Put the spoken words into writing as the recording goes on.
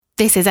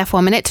This is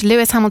F1 Minute.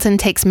 Lewis Hamilton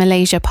takes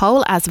Malaysia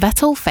pole as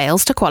Vettel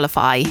fails to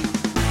qualify.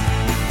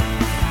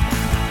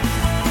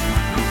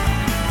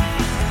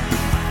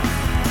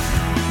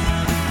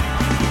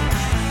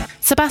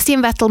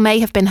 Sebastian Vettel may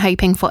have been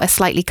hoping for a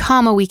slightly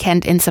calmer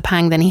weekend in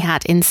Sepang than he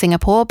had in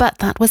Singapore, but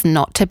that was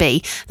not to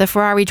be. The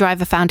Ferrari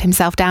driver found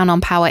himself down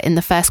on power in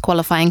the first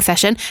qualifying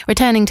session,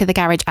 returning to the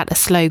garage at a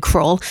slow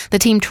crawl. The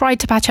team tried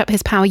to patch up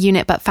his power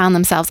unit but found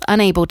themselves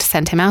unable to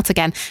send him out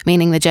again,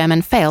 meaning the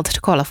German failed to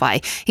qualify.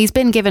 He's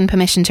been given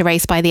permission to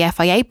race by the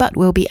FIA but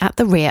will be at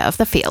the rear of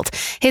the field.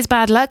 His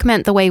bad luck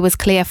meant the way was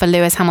clear for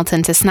Lewis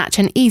Hamilton to snatch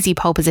an easy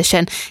pole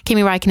position.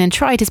 Kimi Raikkonen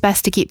tried his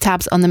best to keep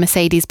tabs on the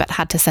Mercedes but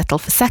had to settle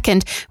for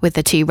second, with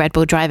the two Red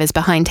Bull drivers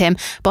behind him.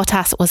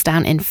 Bottas was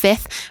down in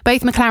fifth.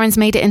 Both McLarens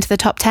made it into the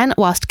top 10,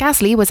 whilst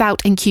Gasly was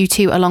out in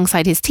Q2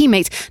 alongside his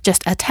teammate,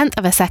 just a tenth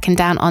of a second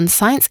down on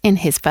Sainz in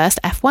his first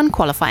F1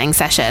 qualifying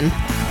session.